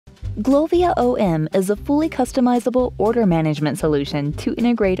GLOVIA OM is a fully customizable order management solution to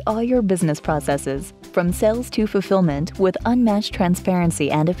integrate all your business processes, from sales to fulfillment, with unmatched transparency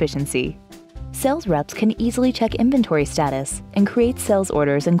and efficiency. Sales reps can easily check inventory status and create sales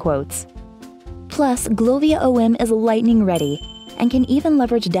orders and quotes. Plus, GLOVIA OM is lightning ready and can even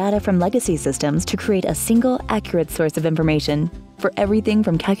leverage data from legacy systems to create a single, accurate source of information for everything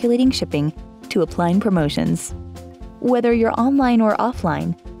from calculating shipping to applying promotions. Whether you're online or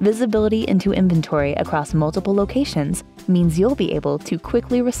offline, visibility into inventory across multiple locations means you'll be able to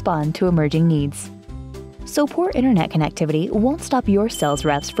quickly respond to emerging needs. So poor internet connectivity won't stop your sales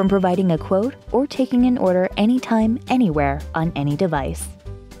reps from providing a quote or taking an order anytime, anywhere, on any device.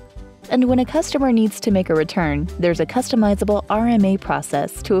 And when a customer needs to make a return, there's a customizable RMA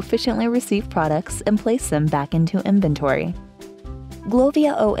process to efficiently receive products and place them back into inventory.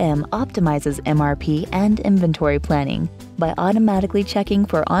 GLOVIA OM optimizes MRP and inventory planning by automatically checking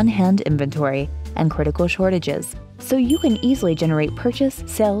for on-hand inventory and critical shortages, so you can easily generate purchase,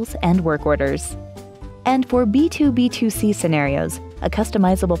 sales, and work orders. And for B2B2C scenarios, a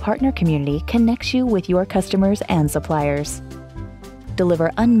customizable partner community connects you with your customers and suppliers.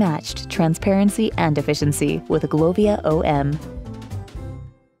 Deliver unmatched transparency and efficiency with GLOVIA OM.